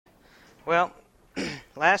Well,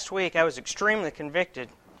 last week I was extremely convicted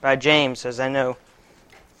by James, as I know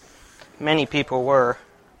many people were.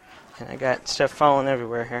 And I got stuff falling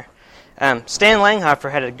everywhere here. Stan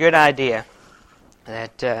Langhofer had a good idea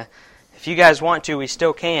that if you guys want to, we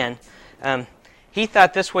still can. He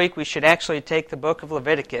thought this week we should actually take the book of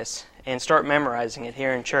Leviticus and start memorizing it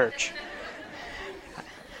here in church.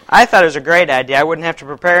 I thought it was a great idea. I wouldn't have to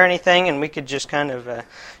prepare anything, and we could just kind of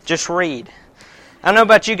just read. I don't know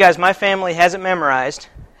about you guys. My family hasn't memorized.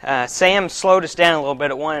 Sam slowed us down a little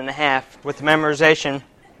bit at 1.5 with the memorization,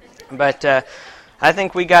 but I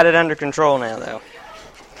think we got it under control now, though.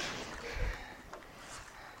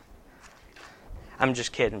 I'm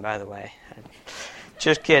just kidding, by the way.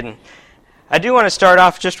 Just kidding. I do want to start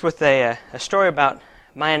off just with a story about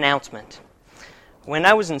my announcement. When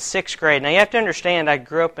I was in 6th grade, now you have to understand I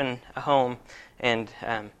grew up in a home, and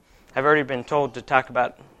I've already been told to talk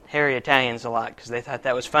about hairy Italians a lot because they thought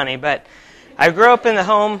that was funny, but I grew up in the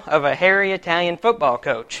home of a hairy Italian football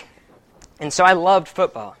coach, and so I loved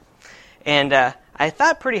football. And I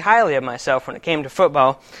thought pretty highly of myself when it came to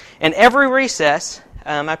football, and every recess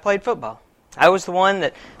I played football. I was the one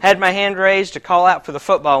that had my hand raised to call out for the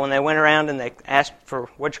football when they went around and they asked for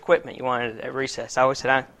which equipment you wanted at recess. I always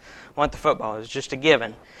said, I want the football. It was just a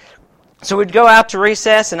given. So we'd go out to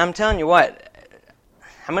recess, and I'm telling you what,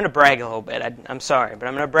 I'm going to brag a little bit. I'm sorry, but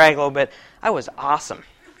I'm going to brag a little bit. I was awesome.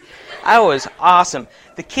 I was awesome.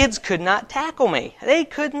 The kids could not tackle me. They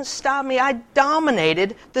couldn't stop me. I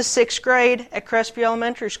dominated the 6th grade at Crestview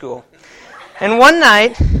Elementary School. And one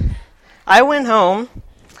night, I went home,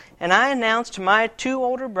 and I announced to my 2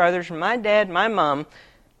 older brothers, my dad, my mom,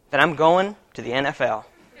 that I'm going to the NFL.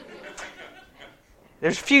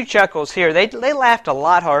 There's a few chuckles here. They laughed a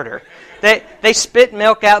lot harder. They spit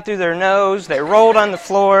milk out through their nose. They rolled on the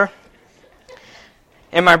floor.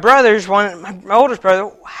 And my brothers, my oldest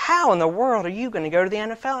brother, how in the world are you going to go to the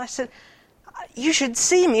NFL? I said, you should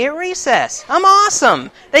see me at recess. I'm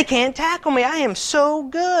awesome. They can't tackle me. I am so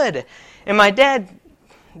good. And my dad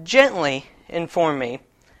gently informed me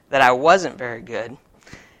that I wasn't very good.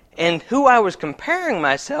 And who I was comparing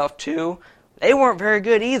myself to, they weren't very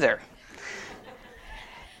good either.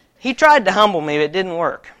 He tried to humble me, but it didn't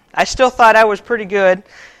work. I still thought I was pretty good,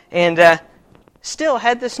 and still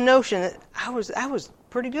had this notion that I was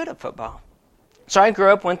pretty good at football. So I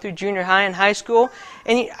grew up, went through junior high and high school,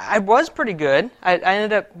 and I was pretty good. I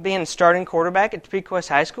ended up being starting quarterback at Topeka West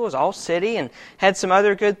High School. It was all city and had some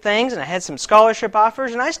other good things, and I had some scholarship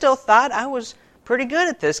offers, and I still thought I was pretty good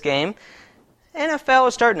at this game. NFL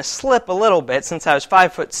was starting to slip a little bit since I was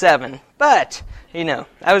 5'7", but,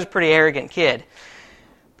 I was a pretty arrogant kid.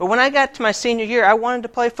 But when I got to my senior year, I wanted to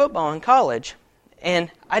play football in college, and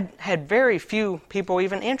I had very few people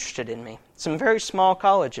even interested in me. Some very small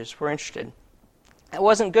colleges were interested. That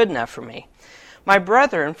wasn't good enough for me. My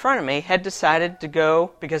brother in front of me had decided to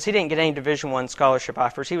go, because he didn't get any Division I scholarship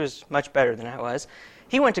offers, he was much better than I was.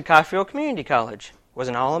 He went to Coffeyville Community College, was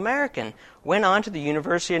an All-American, went on to the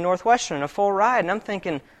University of Northwestern in a full ride, and I'm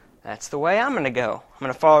thinking, that's the way I'm going to go. I'm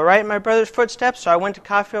going to follow right in my brother's footsteps, so I went to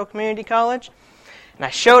Coffeyville Community College. And I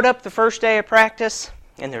showed up the first day of practice,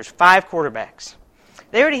 and there's 5 quarterbacks.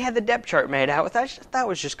 They already had the depth chart made out, which I thought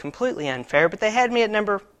was just completely unfair, but they had me at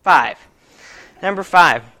number 5. Number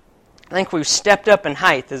 5. I think we stepped up in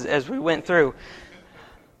height as we went through.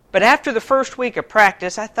 But after the first week of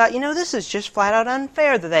practice, I thought, this is just flat out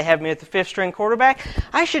unfair that they have me at the 5th string quarterback.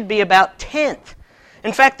 I should be about 10th.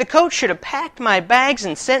 In fact, the coach should have packed my bags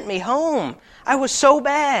and sent me home. I was so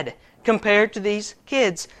bad compared to these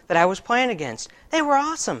kids that I was playing against. They were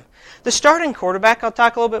awesome. The starting quarterback, I'll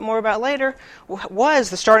talk a little bit more about later, was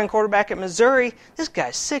the starting quarterback at Missouri. This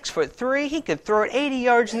guy's 6'3". He could throw it 80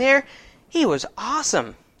 yards in the air. He was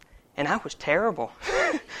awesome. And I was terrible.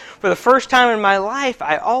 For the first time in my life,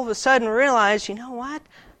 I all of a sudden realized, you know what?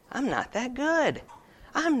 I'm not that good.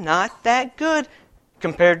 I'm not that good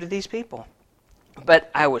compared to these people.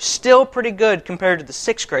 But I was still pretty good compared to the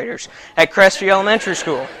 6th graders at Crestview Elementary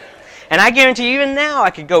School. And I guarantee you, even now I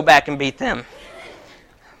could go back and beat them.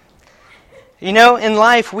 In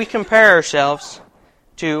life, we compare ourselves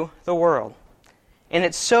to the world. And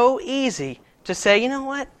it's so easy to say, you know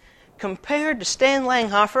what? Compared to Stan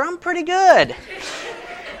Langhofer, I'm pretty good.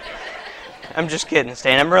 I'm just kidding,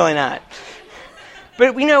 Stan. I'm really not.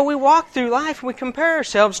 But, we walk through life and we compare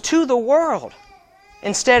ourselves to the world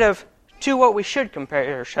instead of to what we should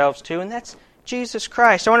compare ourselves to, and that's Jesus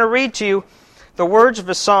Christ. I want to read to you the words of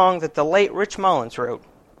a song that the late Rich Mullins wrote.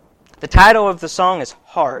 The title of the song is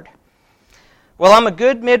Hard. Well, I'm a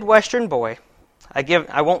good Midwestern boy.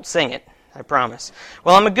 I won't sing it, I promise.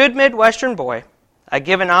 Well, I'm a good Midwestern boy. I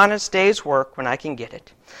give an honest day's work when I can get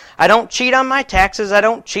it. I don't cheat on my taxes. I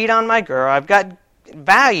don't cheat on my girl. I've got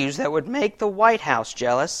values that would make the White House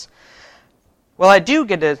jealous. Well, I do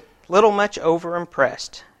get a little much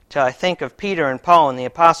over-impressed till I think of Peter and Paul and the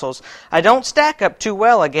apostles. I don't stack up too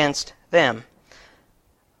well against them.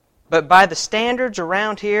 But by the standards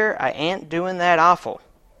around here, I ain't doing that awful.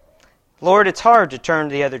 Lord, it's hard to turn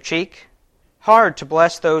the other cheek. Hard to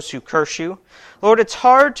bless those who curse you. Lord, it's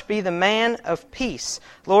hard to be the man of peace.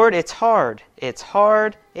 Lord, it's hard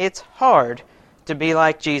to be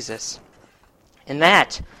like Jesus. And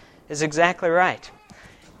that is exactly right.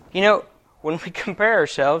 You know, when we compare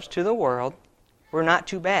ourselves to the world, we're not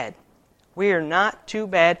too bad. We are not too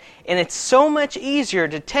bad. And it's so much easier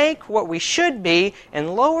to take what we should be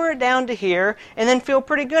and lower it down to here and then feel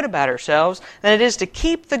pretty good about ourselves than it is to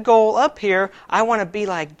keep the goal up here. I want to be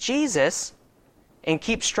like Jesus and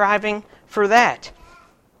keep striving for that.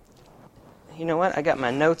 You know what? I got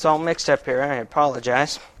my notes all mixed up here. I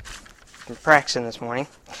apologize. I'm practicing this morning.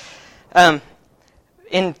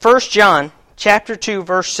 In 1 John chapter 2,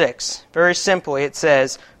 verse 6, very simply it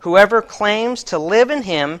says, "Whoever claims to live in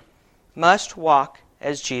Him must walk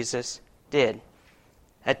as Jesus did."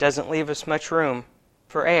 That doesn't leave us much room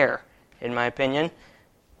for error, in my opinion.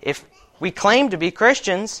 If we claim to be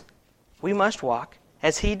Christians, we must walk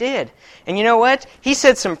as He did. And you know what? He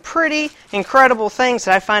said some pretty incredible things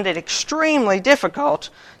that I find it extremely difficult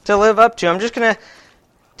to live up to. I'm just going to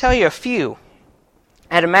tell you a few.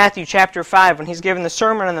 Out of Matthew chapter 5, when He's given the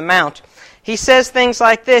Sermon on the Mount, He says things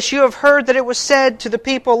like this, "You have heard that it was said to the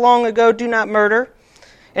people long ago, 'Do not murder,'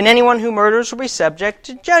 and anyone who murders will be subject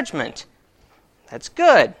to judgment." That's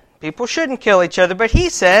good. People shouldn't kill each other. But He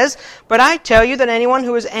says, "But I tell you that anyone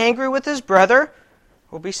who is angry with his brother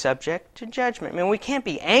will be subject to judgment." I mean, we can't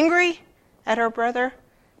be angry at our brother.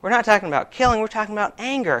 We're not talking about killing, we're talking about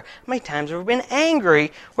anger. How many times have we been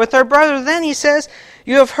angry with our brother? Then He says,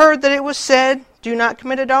 "You have heard that it was said, 'Do not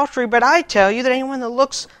commit adultery,' but I tell you that anyone that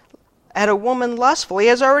looks at a woman lustfully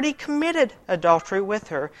has already committed adultery with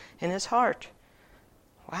her in his heart."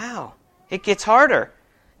 Wow, it gets harder.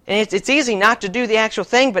 And it's easy not to do the actual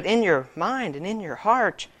thing, but in your mind and in your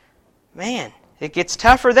heart, man, it gets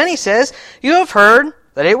tougher. Then He says, "You have heard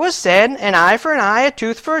that it was said, 'An eye for an eye, a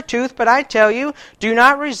tooth for a tooth,' but I tell you, do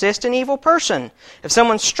not resist an evil person. If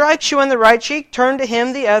someone strikes you on the right cheek, turn to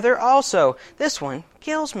him the other also." This one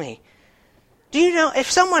kills me. Do you know, if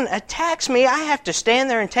someone attacks me, I have to stand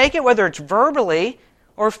there and take it, whether it's verbally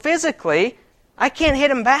or physically. I can't hit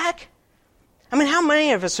him back. I mean, how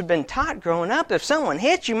many of us have been taught growing up, if someone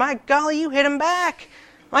hits you, my golly, you hit him back.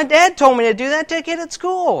 My dad told me to do that to a kid at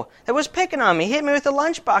school that was picking on me. He hit me with a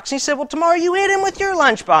lunchbox. He said, "Well, tomorrow you hit him with your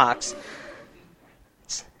lunchbox."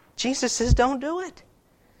 Jesus says, don't do it.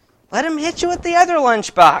 Let him hit you with the other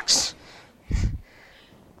lunchbox.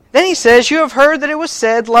 Then He says, "You have heard that it was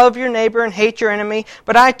said, 'Love your neighbor and hate your enemy.'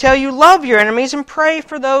 But I tell you, love your enemies and pray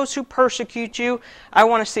for those who persecute you." I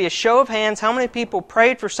want to see a show of hands. How many people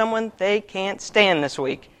prayed for someone they can't stand this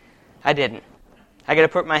week? I didn't. I got to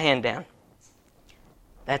put my hand down.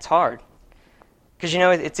 That's hard. Because, you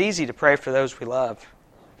know, it's easy to pray for those we love.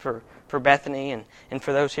 For Bethany and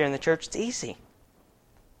for those here in the church, it's easy.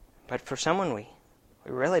 But for someone we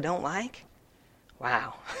really don't like?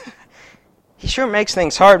 Wow. He sure makes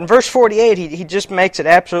things hard. In verse 48, he just makes it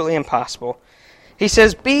absolutely impossible. He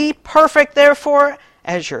says, "Be perfect, therefore,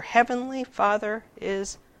 as your heavenly Father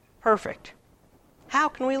is perfect." How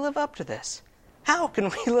can we live up to this? How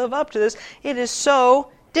can we live up to this? It is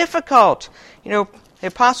so difficult. You know, the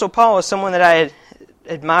Apostle Paul is someone that I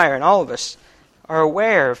admire, and all of us are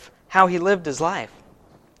aware of how he lived his life.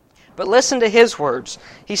 But listen to his words.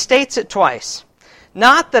 He states it twice.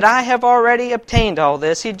 "Not that I have already obtained all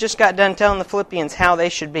this." He just got done telling the Philippians how they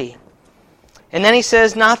should be. And then he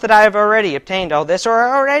says, "Not that I have already obtained all this, or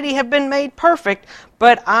already have been made perfect,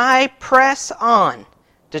 but I press on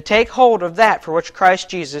to take hold of that for which Christ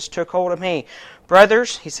Jesus took hold of me.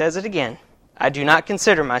 Brothers," he says it again, "I do not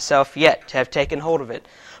consider myself yet to have taken hold of it.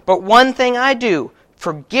 But one thing I do,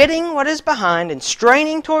 forgetting what is behind and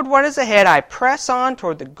straining toward what is ahead, I press on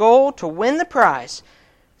toward the goal to win the prize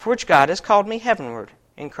for which God has called me heavenward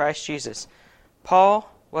in Christ Jesus." Paul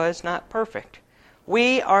was not perfect.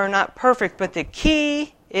 We are not perfect, but the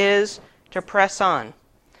key is to press on.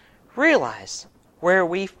 Realize where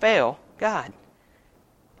we fail God.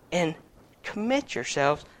 And commit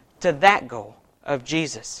yourselves to that goal of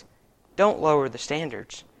Jesus. Don't lower the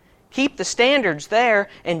standards. Keep the standards there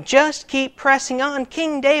and just keep pressing on.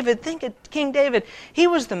 King David, think of King David. He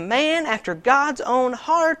was the man after God's own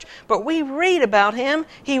heart, but we read about him.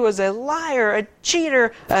 He was a liar, a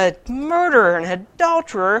cheater, a murderer, an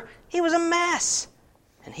adulterer. He was a mess.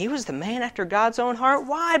 And he was the man after God's own heart.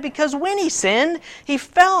 Why? Because when he sinned, he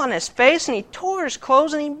fell on his face and he tore his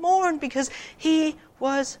clothes and he mourned because he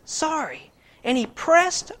was sorry. And he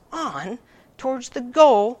pressed on towards the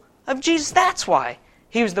goal of Jesus. That's why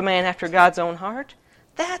he was the man after God's own heart.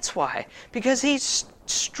 That's why. Because he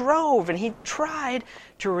strove and he tried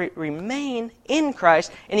to remain in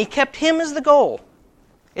Christ, and he kept him as the goal.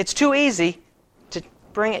 It's too easy to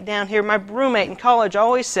bring it down here. My roommate in college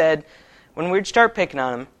always said, when we'd start picking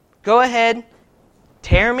on him, go ahead,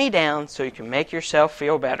 tear me down so you can make yourself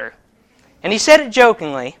feel better. And he said it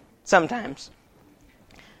jokingly, sometimes.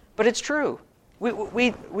 But it's true.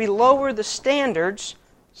 We lower the standards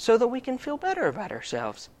so that we can feel better about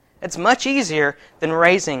ourselves. It's much easier than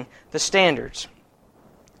raising the standards.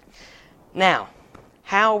 Now,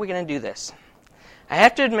 how are we going to do this? I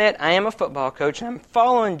have to admit, I am a football coach, and I'm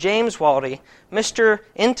following James Walton, Mr.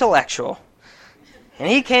 Intellectual. And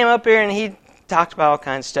he came up here and he talked about all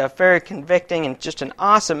kinds of stuff, very convicting and just an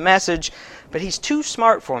awesome message, but he's too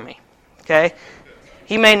smart for me, okay?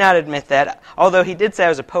 He may not admit that, although he did say I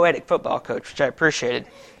was a poetic football coach, which I appreciated.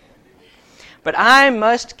 But I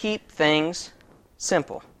must keep things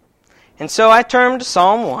simple. And so I turn to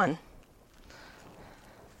Psalm 1,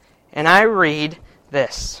 and I read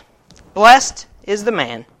this. Blessed is the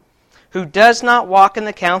man who does not walk in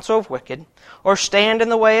the counsel of wicked, or stand in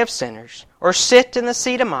the way of sinners, or sit in the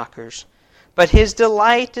seat of mockers. But his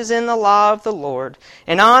delight is in the law of the Lord,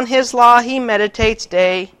 and on his law he meditates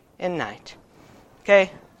day and night.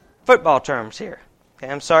 Okay, football terms here. Okay,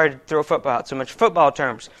 I'm sorry to throw football out so much. Football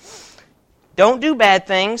terms. Don't do bad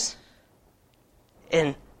things,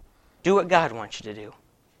 and do what God wants you to do.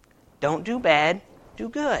 Don't do bad, do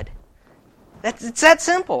good. It's that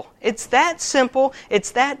simple. It's that simple.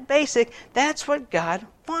 It's that basic. That's what God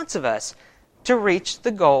wants of us, to reach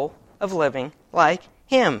the goal of living like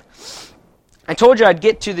Him. I told you I'd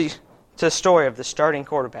get to the story of the starting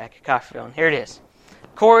quarterback at Coffeyville, and here it is.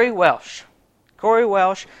 Corey Welsh. Corey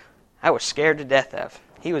Welsh, I was scared to death of.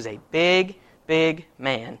 He was a big, big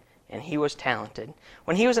man, and he was talented.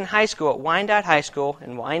 When he was in high school at Wyandotte High School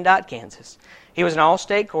in Wyandotte, Kansas, he was an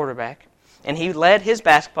all-state quarterback, and he led his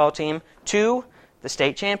basketball team to the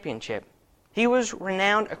state championship. He was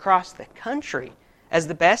renowned across the country as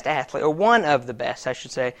the best athlete, or one of the best, I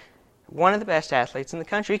should say, one of the best athletes in the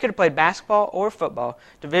country. He could have played basketball or football,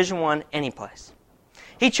 Division I, any place.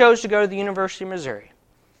 He chose to go to the University of Missouri.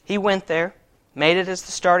 He went there, made it as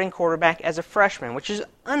the starting quarterback as a freshman, which is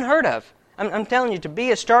unheard of. I'm telling you, to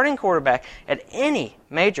be a starting quarterback at any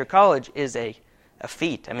major college is a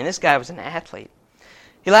feat. I mean, this guy was an athlete.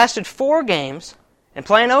 He lasted 4 games, and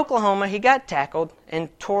playing Oklahoma, he got tackled and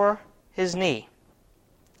tore his knee,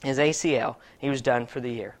 his ACL. He was done for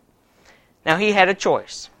the year. Now, he had a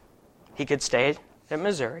choice. He could stay at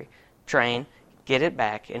Missouri, train, get it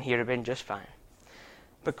back, and he would have been just fine.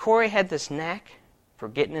 But Corey had this knack for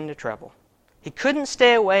getting into trouble. He couldn't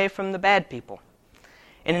stay away from the bad people.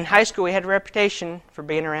 And in high school, he had a reputation for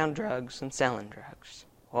being around drugs and selling drugs.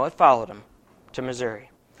 Well, it followed him to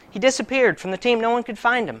Missouri. He disappeared from the team. No one could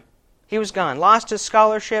find him. He was gone. Lost his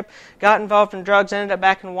scholarship, got involved in drugs, ended up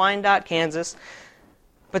back in Wyandotte, Kansas.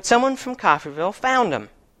 But someone from Coffeyville found him.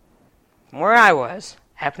 From where I was,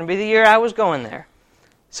 happened to be the year I was going there.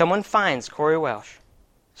 Someone finds Corey Welsh.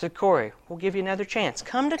 Said, Corey, we'll give you another chance.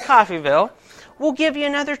 Come to Coffeyville. We'll give you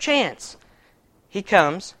another chance. He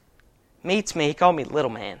comes, meets me. He called me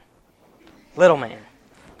Little Man. Little Man.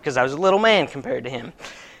 Because I was a little man compared to him.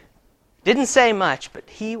 Didn't say much, but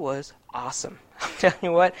he was awesome. I'm telling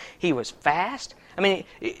you what, he was fast. I mean,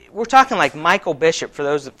 we're talking like Michael Bishop for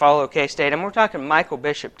those that follow K-State. We're talking Michael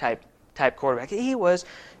Bishop type quarterback. He was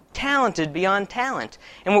talented beyond talent.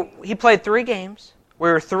 And he played 3 games.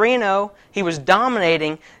 We were 3-0. He was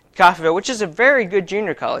dominating Coffeyville, which is a very good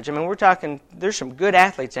junior college. I mean, we're talking, there's some good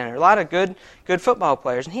athletes in there, a lot of good football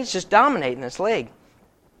players, and he's just dominating this league.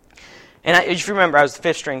 And if you remember, I was the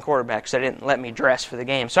 5th-string quarterback, so they didn't let me dress for the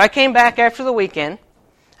game. So I came back after the weekend.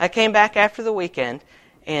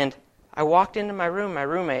 And I walked into my room. My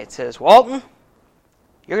roommate says, Walton,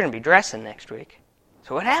 you're going to be dressing next week.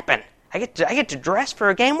 So what happened? I get to dress for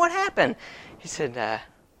a game? What happened? He said,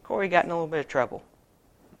 Corey got in a little bit of trouble.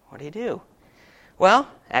 What did he do? Well,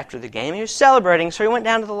 after the game, he was celebrating, so he went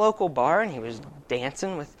down to the local bar, and he was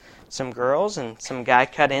dancing with some girls, and some guy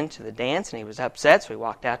cut into the dance, and he was upset, so he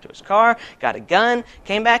walked out to his car, got a gun,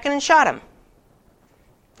 came back in and shot him.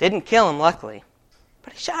 Didn't kill him, luckily,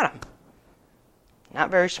 but he shot him.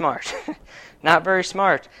 Not very smart. Not very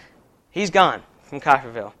smart. He's gone from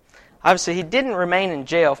Coffeyville. Obviously, he didn't remain in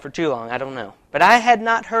jail for too long, I don't know. But I had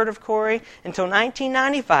not heard of Corey until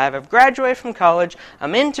 1995. I've graduated from college.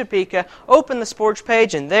 I'm in Topeka. Open the sports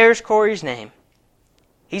page, and there's Corey's name.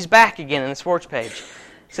 He's back again in the sports page.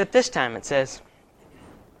 Except this time it says,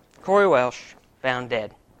 Corey Welsh found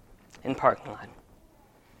dead in parking lot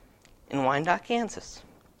in Wyandotte, Kansas.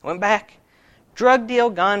 Went back. Drug deal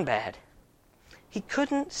gone bad. He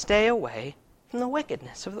couldn't stay away from the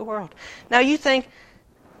wickedness of the world. Now you think,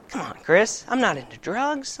 come on, Chris, I'm not into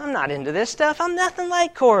drugs. I'm not into this stuff. I'm nothing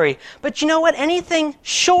like Corey. But you know what? Anything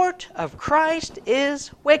short of Christ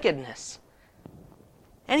is wickedness.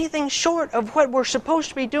 Anything short of what we're supposed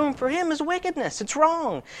to be doing for Him is wickedness. It's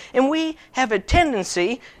wrong. And we have a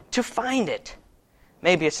tendency to find it.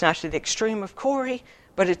 Maybe it's not to the extreme of Corey,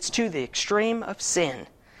 but it's to the extreme of sin.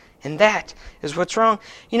 And that is what's wrong.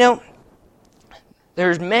 You know,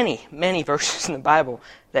 there's many, many verses in the Bible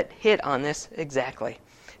that hit on this exactly.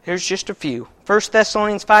 Here's just a few. 1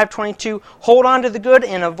 Thessalonians 5:22, hold on to the good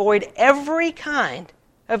and avoid every kind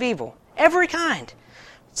of evil. Every kind.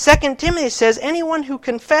 2 Timothy says, anyone who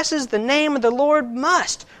confesses the name of the Lord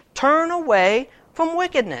must turn away from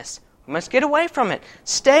wickedness. We must get away from it.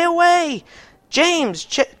 Stay away. James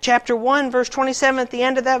chapter 1, verse 27, at the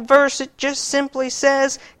end of that verse, it just simply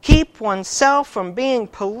says, keep oneself from being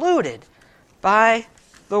polluted by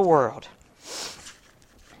the world.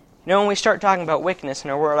 You know, when we start talking about wickedness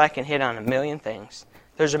in our world, I can hit on a million things.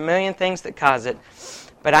 There's a million things that cause it,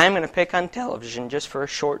 but I'm going to pick on television just for a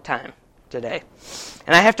short time today.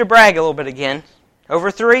 And I have to brag a little bit again. Over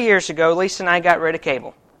 3 years ago, Lisa and I got rid of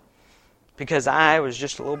cable because I was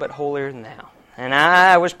just a little bit holier than thou. And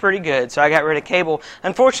I was pretty good, so I got rid of cable.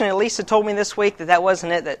 Unfortunately, Lisa told me this week that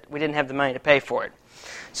wasn't it, that we didn't have the money to pay for it.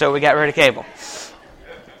 So we got rid of cable.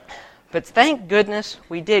 But thank goodness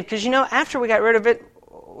we did, because you know, after we got rid of it,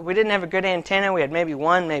 we didn't have a good antenna. We had maybe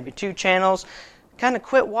one, maybe two channels. Kind of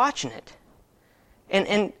quit watching it.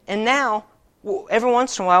 And now, every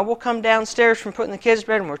once in a while, we'll come downstairs from putting the kids to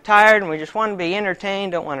bed and we're tired and we just want to be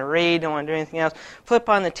entertained, don't want to read, don't want to do anything else. Flip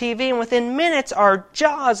on the TV and within minutes our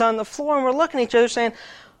jaw's on the floor and we're looking at each other saying,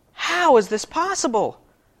 how is this possible?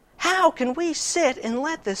 How can we sit and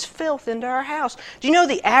let this filth into our house? Do you know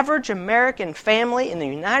the average American family in the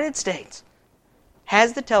United States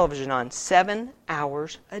has the television on 7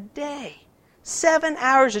 hours a day? 7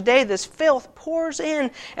 hours a day, this filth pours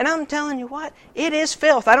in. And I'm telling you what, it is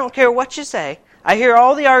filth. I don't care what you say. I hear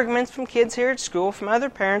all the arguments from kids here at school, from other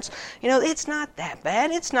parents. You know, it's not that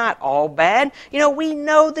bad. It's not all bad. You know, we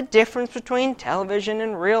know the difference between television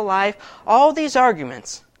and real life. All these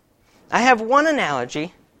arguments. I have one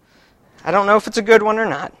analogy. I don't know if it's a good one or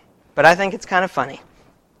not, but I think it's kind of funny.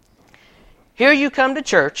 Here you come to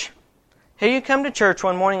church. Here you come to church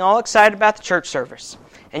one morning all excited about the church service.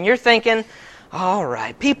 And you're thinking, all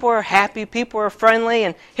right, people are happy, people are friendly,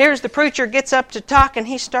 and here's the preacher gets up to talk, and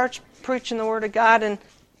he starts preaching the Word of God, and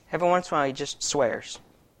every once in a while he just swears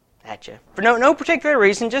at you. For no particular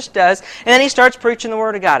reason, just does, and then he starts preaching the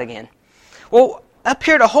Word of God again. Well, up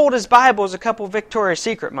here to hold his Bible is a couple Victoria's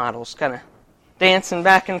Secret models, kind of dancing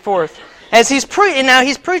back and forth. As he's preaching, now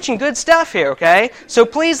he's preaching good stuff here, okay? So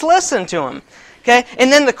please listen to him, okay? And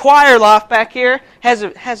then the choir loft back here has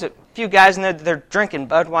a few guys in there, they're drinking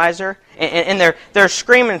Budweiser, and they're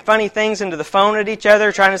screaming funny things into the phone at each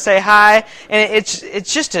other, trying to say hi, and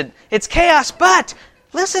it's chaos. But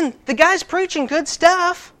listen, the guy's preaching good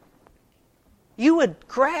stuff. You would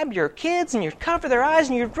grab your kids and you'd cover their eyes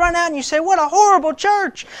and you'd run out and you say, "What a horrible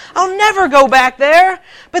church! I'll never go back there."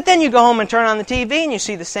 But then you go home and turn on the TV and you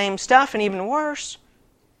see the same stuff and even worse.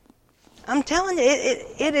 I'm telling you,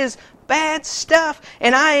 it is bad stuff,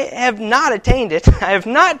 and I have not attained it. I have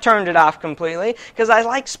not turned it off completely because I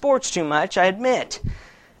like sports too much, I admit.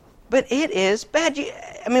 But it is bad.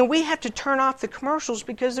 We have to turn off the commercials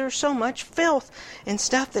because there's so much filth and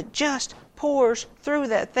stuff that just pours through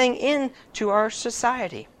that thing into our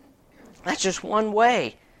society. That's just one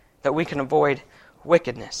way that we can avoid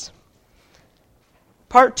wickedness.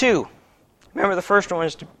 Part 2. Remember, the first one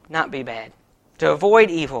is to not be bad. To avoid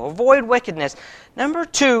evil, avoid wickedness. Number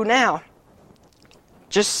 2 now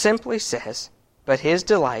just simply says, but his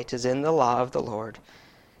delight is in the law of the Lord.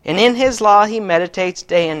 And in his law he meditates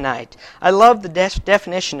day and night. I love the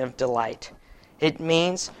definition of delight. It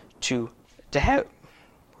means to have,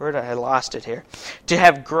 I lost it here. To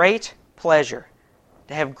have great pleasure.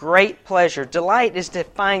 To have great pleasure. Delight is to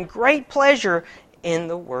find great pleasure in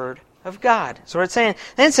the Word of God. That's what it's saying.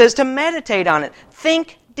 Then it says to meditate on it.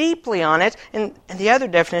 Think deeply on it. And the other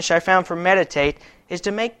definition I found for meditate is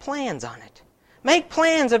to make plans on it. Make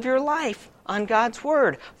plans of your life on God's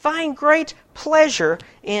Word. Find great pleasure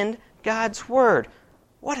in God's Word.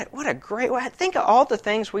 What a great way. Think of all the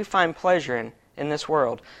things we find pleasure in in this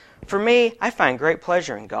world. For me, I find great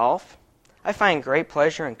pleasure in golf. I find great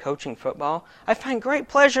pleasure in coaching football. I find great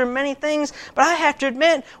pleasure in many things, but I have to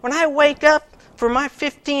admit, when I wake up for my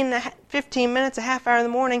 15 minutes, a half hour in the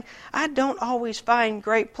morning, I don't always find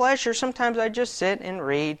great pleasure. Sometimes I just sit and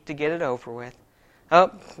read to get it over with.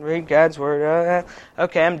 Oh, read God's Word.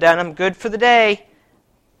 Okay, I'm done. I'm good for the day.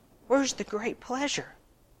 Where's the great pleasure?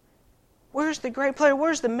 Where's the great pleasure?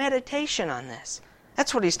 Where's the meditation on this?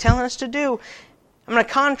 That's what he's telling us to do. I'm going to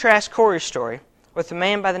contrast Corey's story with a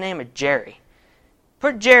man by the name of Jerry.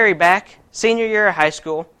 Put Jerry back, senior year of high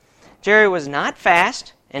school. Jerry was not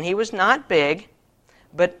fast, and he was not big,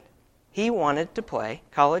 but he wanted to play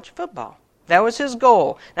college football. That was his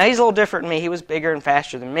goal. Now, he's a little different than me. He was bigger and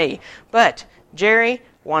faster than me. But Jerry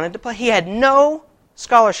wanted to play. He had no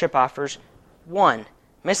scholarship offers. One,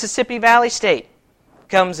 Mississippi Valley State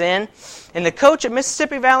comes in, and the coach at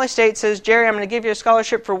Mississippi Valley State says, Jerry, I'm going to give you a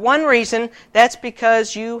scholarship for one reason. That's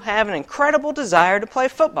because you have an incredible desire to play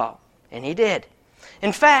football. And he did.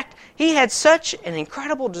 In fact, he had such an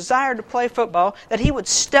incredible desire to play football that he would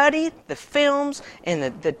study the films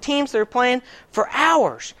and the teams they were playing for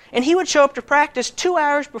hours. And he would show up to practice 2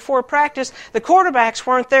 hours before practice. The quarterbacks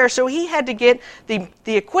weren't there, so he had to get the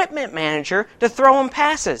equipment manager to throw him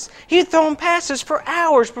passes. He'd throw him passes for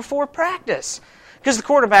hours before practice because the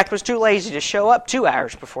quarterback was too lazy to show up 2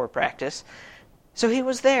 hours before practice. So he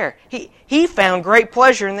was there. He found great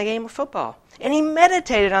pleasure in the game of football, and he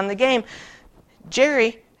meditated on the game.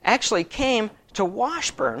 Jerry actually came to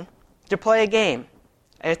Washburn to play a game.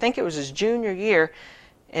 I think it was his junior year,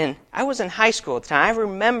 and I was in high school at the time. I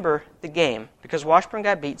remember the game because Washburn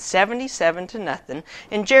got beat 77-0,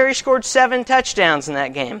 and Jerry scored 7 touchdowns in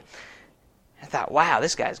that game. I thought, wow,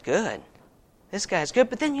 this guy's good. This guy's good.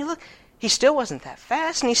 But then you look, he still wasn't that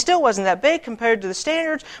fast, and he still wasn't that big compared to the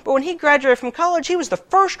standards. But when he graduated from college, he was the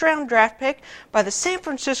first-round draft pick by the San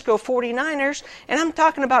Francisco 49ers, and I'm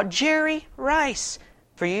talking about Jerry Rice.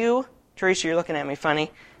 For you, Teresa, you're looking at me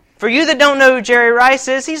funny. For you that don't know who Jerry Rice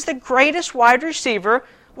is, he's the greatest wide receiver.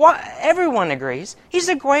 Everyone agrees. He's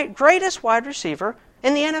the greatest wide receiver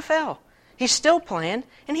in the NFL. He's still playing,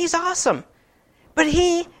 and he's awesome. But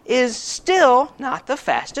he is still not the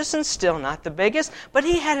fastest and still not the biggest, but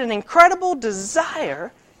he had an incredible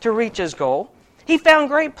desire to reach his goal. He found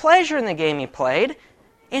great pleasure in the game he played,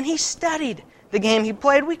 and he studied the game he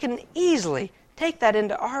played. We can easily take that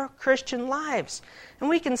into our Christian lives. And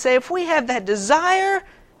we can say, if we have that desire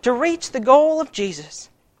to reach the goal of Jesus,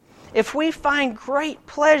 if we find great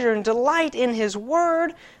pleasure and delight in His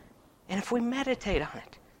Word, and if we meditate on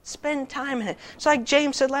it, spend time in it. It's like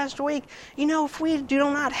James said last week, if we do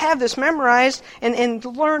not have this memorized and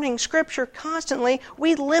learning Scripture constantly,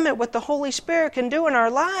 we limit what the Holy Spirit can do in our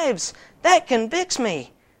lives. That convicts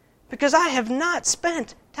me because I have not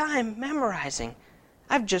spent time memorizing.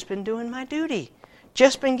 I've just been doing my duty,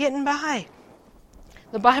 just been getting by.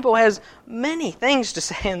 The Bible has many things to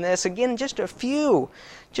say in this. Again, just a few.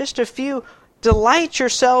 Delight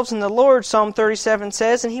yourselves in the Lord, Psalm 37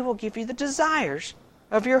 says, and He will give you the desires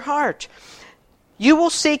of your heart. You will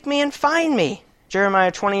seek me and find me,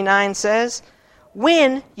 Jeremiah 29 says,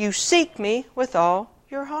 when you seek me with all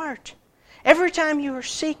your heart. Every time you are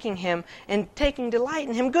seeking Him and taking delight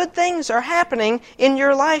in Him, good things are happening in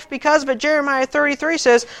your life because of it. Jeremiah 33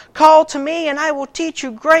 says, call to me and I will teach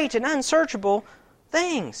you great and unsearchable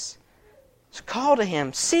things. So call to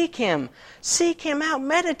Him, seek Him out,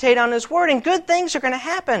 meditate on His Word, and good things are going to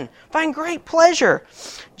happen. Find great pleasure.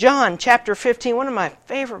 John chapter 15, one of my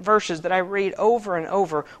favorite verses that I read over and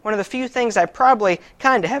over, one of the few things I probably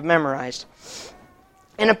kind of have memorized.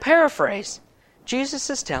 In a paraphrase, Jesus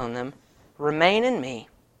is telling them, remain in me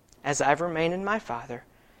as I've remained in my Father,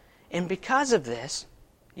 and because of this,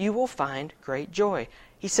 you will find great joy.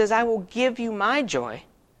 He says, I will give you my joy,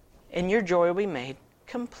 and your joy will be made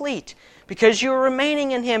complete. Because you're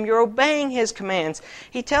remaining in Him, you're obeying His commands.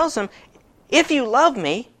 He tells them, if you love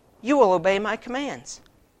me, you will obey my commands.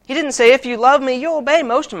 He didn't say, if you love me, you'll obey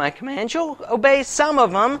most of my commands. You'll obey some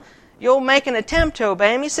of them. You'll make an attempt to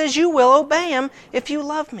obey them. He says, you will obey Him if you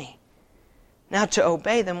love me. Now, to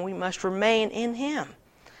obey them, we must remain in Him.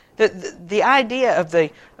 The idea of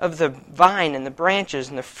the vine and the branches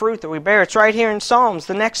and the fruit that we bear, it's right here in Psalms.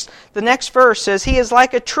 The next verse says, He is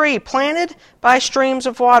like a tree planted by streams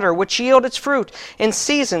of water, which yield its fruit in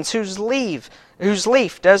seasons, whose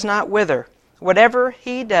leaf does not wither. Whatever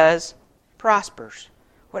he does prospers.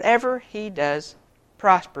 Whatever he does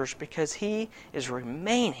prospers because he is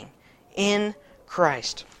remaining in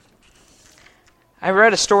Christ. I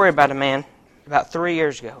read a story about a man about 3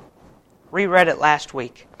 years ago. Reread it last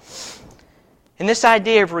week. And this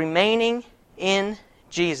idea of remaining in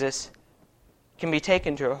Jesus can be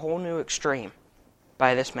taken to a whole new extreme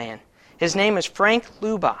by this man. His name is Frank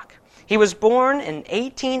Lubach. He was born in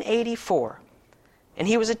 1884, and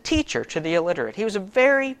he was a teacher to the illiterate. He was a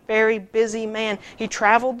very, very busy man. He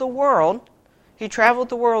traveled the world.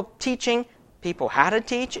 Teaching people how to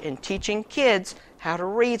teach and teaching kids how to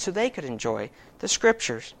read so they could enjoy the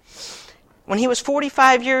Scriptures. When he was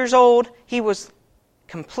 45 years old, he was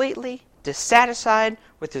completely dissatisfied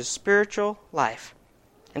with his spiritual life.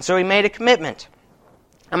 And so he made a commitment.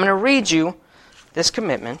 I'm going to read you this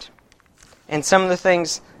commitment and some of the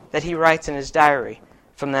things that he writes in his diary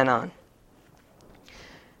from then on.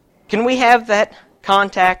 Can we have that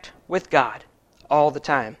contact with God all the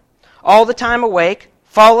time? All the time awake,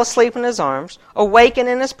 fall asleep in His arms, awaken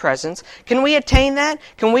in His presence. Can we attain that?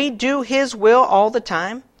 Can we do His will all the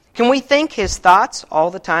time? Can we think His thoughts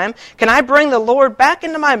all the time? Can I bring the Lord back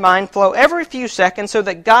into my mind flow every few seconds so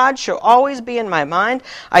that God shall always be in my mind?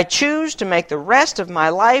 I choose to make the rest of my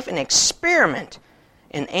life an experiment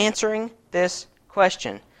in answering this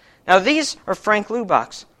question. Now, these are Frank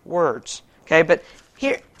Lubach's words, okay? But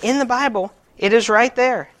here in the Bible, it is right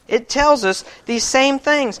there. It tells us these same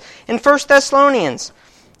things. In 1 Thessalonians,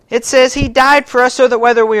 it says, He died for us so that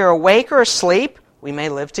whether we are awake or asleep, we may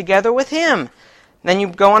live together with Him. Then you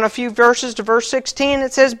go on a few verses to verse 16,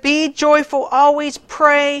 it says, Be joyful, always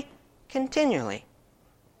pray continually.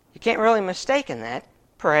 You can't really mistake in that.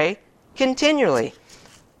 Pray continually.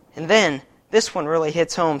 And then, this one really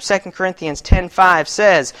hits home. 2 Corinthians 10:5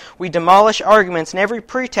 says, We demolish arguments and every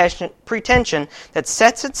pretension that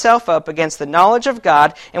sets itself up against the knowledge of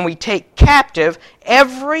God, and we take captive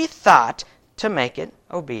every thought to make it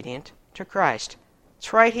obedient to Christ.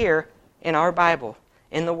 It's right here in our Bible,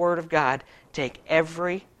 in the Word of God. Take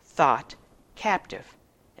every thought captive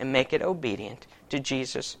and make it obedient to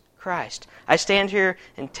Jesus Christ. I stand here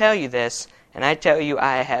and tell you this, and I tell you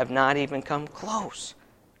I have not even come close.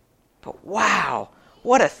 But wow,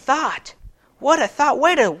 what a thought. What a thought.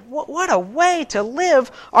 What a way to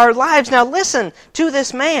live our lives. Now listen to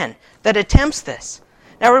this man that attempts this.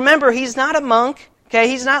 Now remember, he's not a monk. Okay,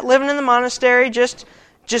 he's not living in the monastery just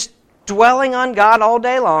dwelling on God all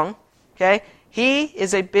day long. Okay, he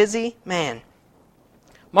is a busy man.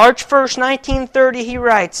 March 1st, 1930, he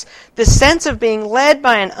writes, The sense of being led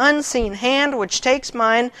by an unseen hand which takes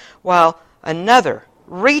mine while another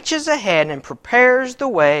reaches ahead and prepares the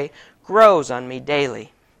way grows on me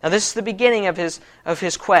daily. Now this is the beginning of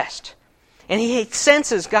his quest. And he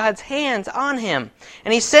senses God's hands on him.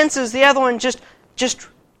 And he senses the other one just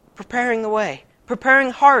preparing the way. Preparing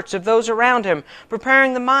hearts of those around him,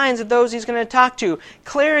 preparing the minds of those he's going to talk to,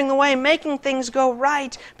 clearing the way, making things go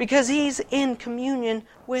right because he's in communion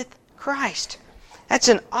with Christ. That's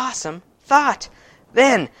an awesome thought.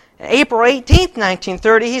 Then, April 18th,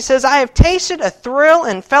 1930, he says, I have tasted a thrill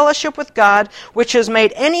in fellowship with God which has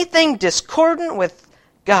made anything discordant with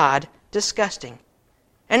God disgusting.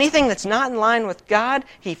 Anything that's not in line with God,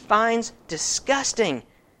 he finds disgusting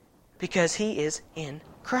because he is in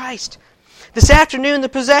Christ. This afternoon, the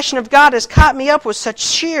possession of God has caught me up with such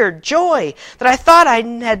sheer joy that I thought I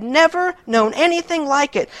had never known anything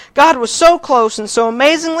like it. God was so close and so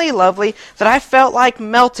amazingly lovely that I felt like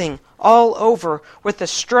melting all over with a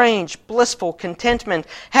strange, blissful contentment.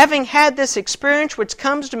 Having had this experience, which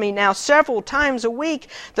comes to me now several times a week,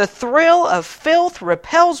 the thrill of filth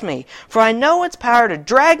repels me, for I know its power to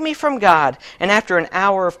drag me from God, and after an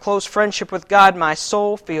hour of close friendship with God, my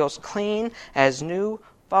soul feels clean as new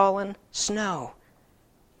fallen snow.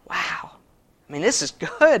 Wow. I mean, this is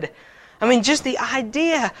good. I mean, just the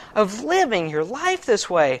idea of living your life this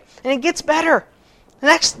way. And it gets better.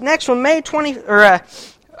 Next one,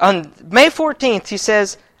 on May 14th, he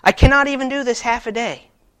says, I cannot even do this half a day.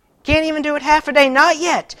 Can't even do it half a day, not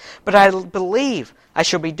yet. But I believe I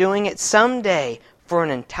shall be doing it someday for an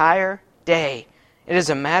entire day. It is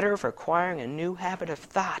a matter of acquiring a new habit of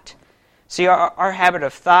thought. See, our habit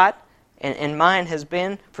of thought, and mine has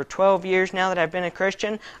been for 12 years now that I've been a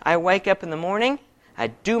Christian. I wake up in the morning, I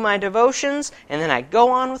do my devotions, and then I go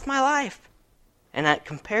on with my life. And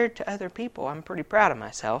compared to other people, I'm pretty proud of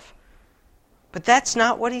myself. But that's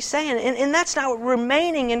not what he's saying. And that's not what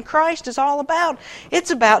remaining in Christ is all about.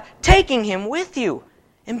 It's about taking Him with you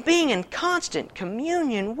and being in constant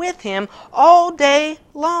communion with Him all day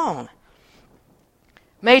long.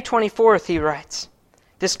 May 24th, he writes,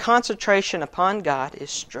 This concentration upon God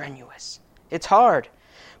is strenuous. It's hard.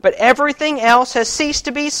 but everything else has ceased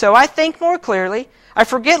to be so. I think more clearly. I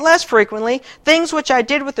forget less frequently. Things which I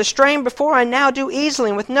did with the strain before I now do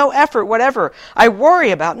easily and with no effort whatever. I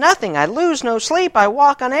worry about nothing. I lose no sleep. I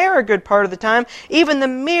walk on air a good part of the time. Even the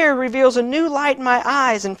mirror reveals a new light in my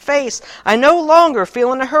eyes and face. I no longer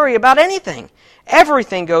feel in a hurry about anything.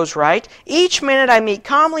 Everything goes right. Each minute I meet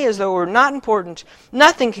calmly as though it were not important.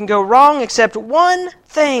 Nothing can go wrong except one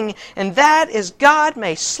thing, and that is God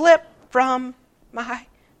may slip from my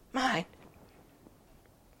mind.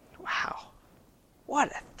 Wow. What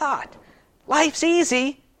a thought. Life's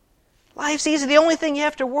easy. Life's easy. The only thing you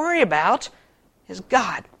have to worry about is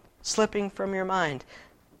God slipping from your mind.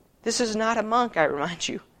 This is not a monk, I remind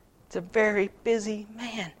you. It's a very busy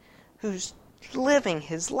man who's living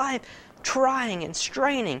his life trying and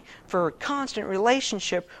straining for a constant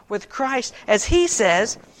relationship with Christ. As he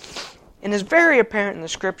says, and is very apparent in the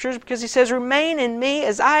Scriptures, because he says, "Remain in me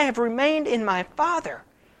as I have remained in my Father."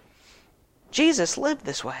 Jesus lived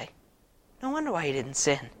this way. No wonder why he didn't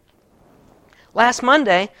sin. Last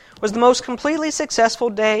Monday was the most completely successful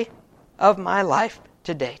day of my life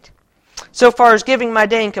to date. So far as giving my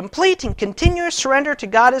day in complete and continuous surrender to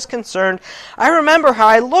God is concerned, I remember how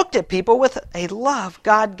I looked at people with a love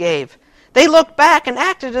God gave. They looked back and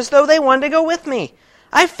acted as though they wanted to go with me.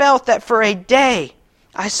 I felt that for a day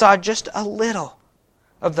I saw just a little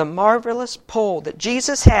of the marvelous pull that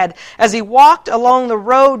Jesus had as he walked along the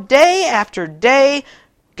road day after day,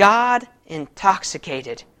 God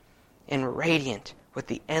intoxicated and radiant with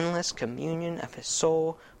the endless communion of his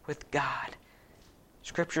soul with God.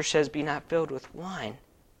 Scripture says, "Be not filled with wine,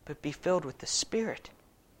 but be filled with the Spirit."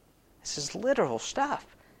 This is literal stuff.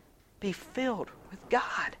 Be filled with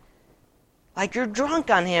God. Like you're drunk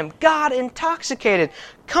on him. God intoxicated,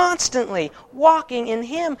 constantly walking in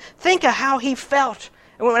him. Think of how he felt.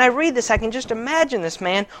 And when I read this, I can just imagine this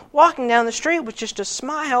man walking down the street with just a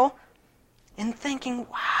smile and thinking,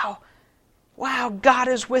 wow, God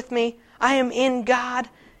is with me. I am in God.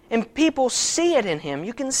 And people see it in him.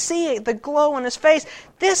 You can see it, the glow on his face.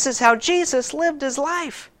 This is how Jesus lived his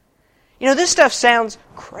life. You know, this stuff sounds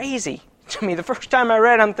crazy to me. The first time I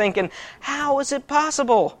read it, I'm thinking, how is it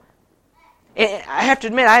possible? And I have to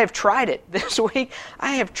admit, I have tried it this week.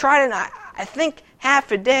 I have tried it, and I think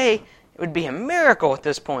half a day it would be a miracle at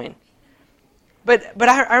this point. But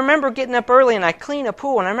I remember getting up early and I clean a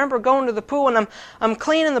pool, and I remember going to the pool and I'm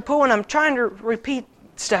cleaning the pool and I'm trying to repeat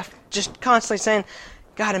stuff, just constantly saying,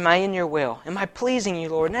 "God, am I in your will? Am I pleasing you,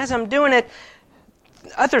 Lord?" And as I'm doing it,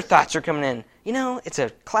 other thoughts are coming in. You know, it's a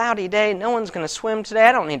cloudy day. No one's going to swim today.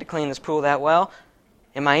 I don't need to clean this pool that well.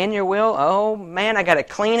 Am I in your will? Oh, man, I got to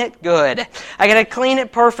clean it good. I got to clean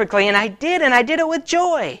it perfectly. And I did it with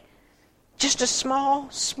joy. Just a small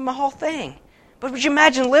thing. But would you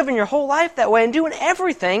imagine living your whole life that way and doing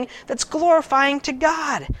everything that's glorifying to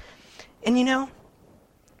God? And you know,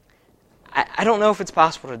 I don't know if it's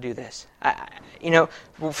possible to do this.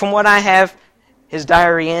 From what I have, his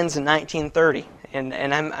diary ends in 1930. And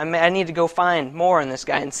I need to go find more on this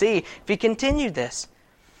guy and see if he continued this.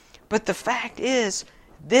 But the fact is,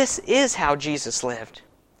 this is how Jesus lived.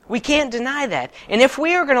 We can't deny that. And if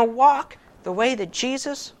we are going to walk the way that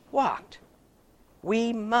Jesus walked,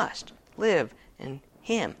 we must live in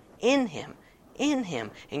Him,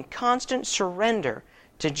 in constant surrender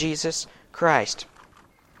to Jesus Christ.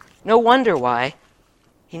 No wonder why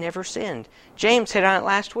he never sinned. James hit on it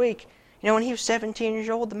last week. You know, when he was 17 years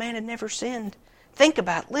old, the man had never sinned. Think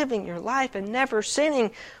about living your life and never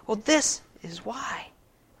sinning. Well, this is why.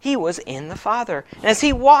 He was in the Father. And as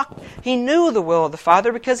he walked, he knew the will of the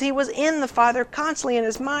Father because he was in the Father constantly in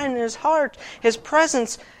his mind and his heart. His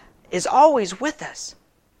presence is always with us.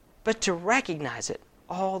 But to recognize it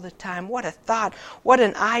all the time, what a thought, what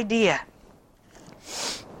an idea.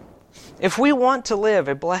 If we want to live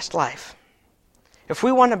a blessed life, if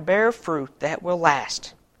we want to bear fruit that will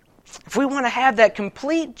last, if we want to have that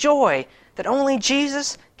complete joy that only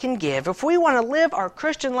Jesus can give, if we want to live our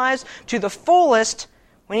Christian lives to the fullest,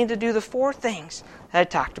 we need to do the 4 things that I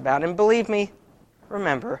talked about. And believe me,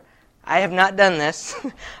 remember, I have not done this.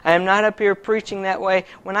 I am not up here preaching that way.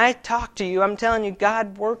 When I talk to you, I'm telling you,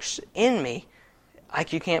 God works in me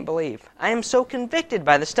like you can't believe. I am so convicted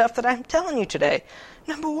by the stuff that I'm telling you today.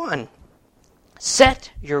 Number 1,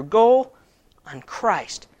 set your goal on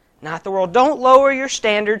Christ, not the world. Don't lower your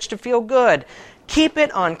standards to feel good. Keep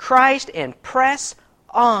it on Christ and press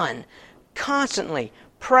on. Constantly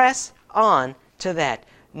press on to that.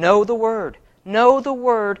 Know the Word. Know the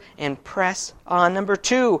Word and press on. Number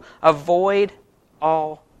 2, avoid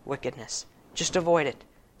all wickedness. Just avoid it.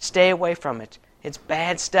 Stay away from it. It's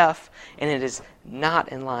bad stuff, and it is not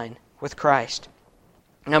in line with Christ.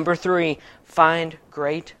 Number 3, find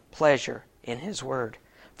great pleasure in His Word.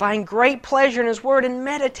 Find great pleasure in His Word and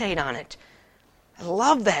meditate on it. I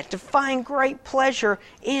love that, to find great pleasure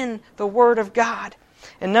in the Word of God.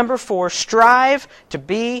 And number 4, strive to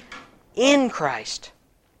be in Christ.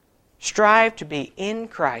 Strive to be in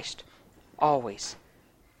Christ always,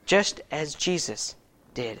 just as Jesus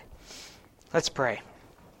did. Let's pray.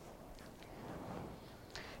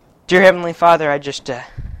 Dear Heavenly Father, I just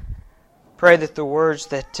pray that the words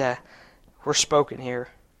that were spoken here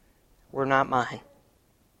were not mine,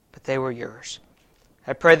 but they were yours.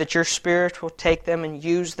 I pray that your Spirit will take them and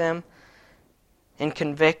use them and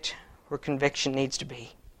convict where conviction needs to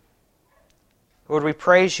be. Lord, we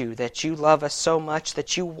praise you that you love us so much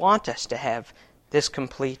that you want us to have this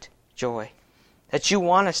complete joy, that you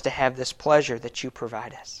want us to have this pleasure that you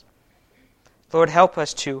provide us. Lord, help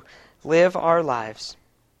us to live our lives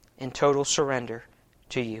in total surrender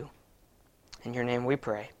to you. In your name we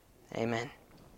pray. Amen.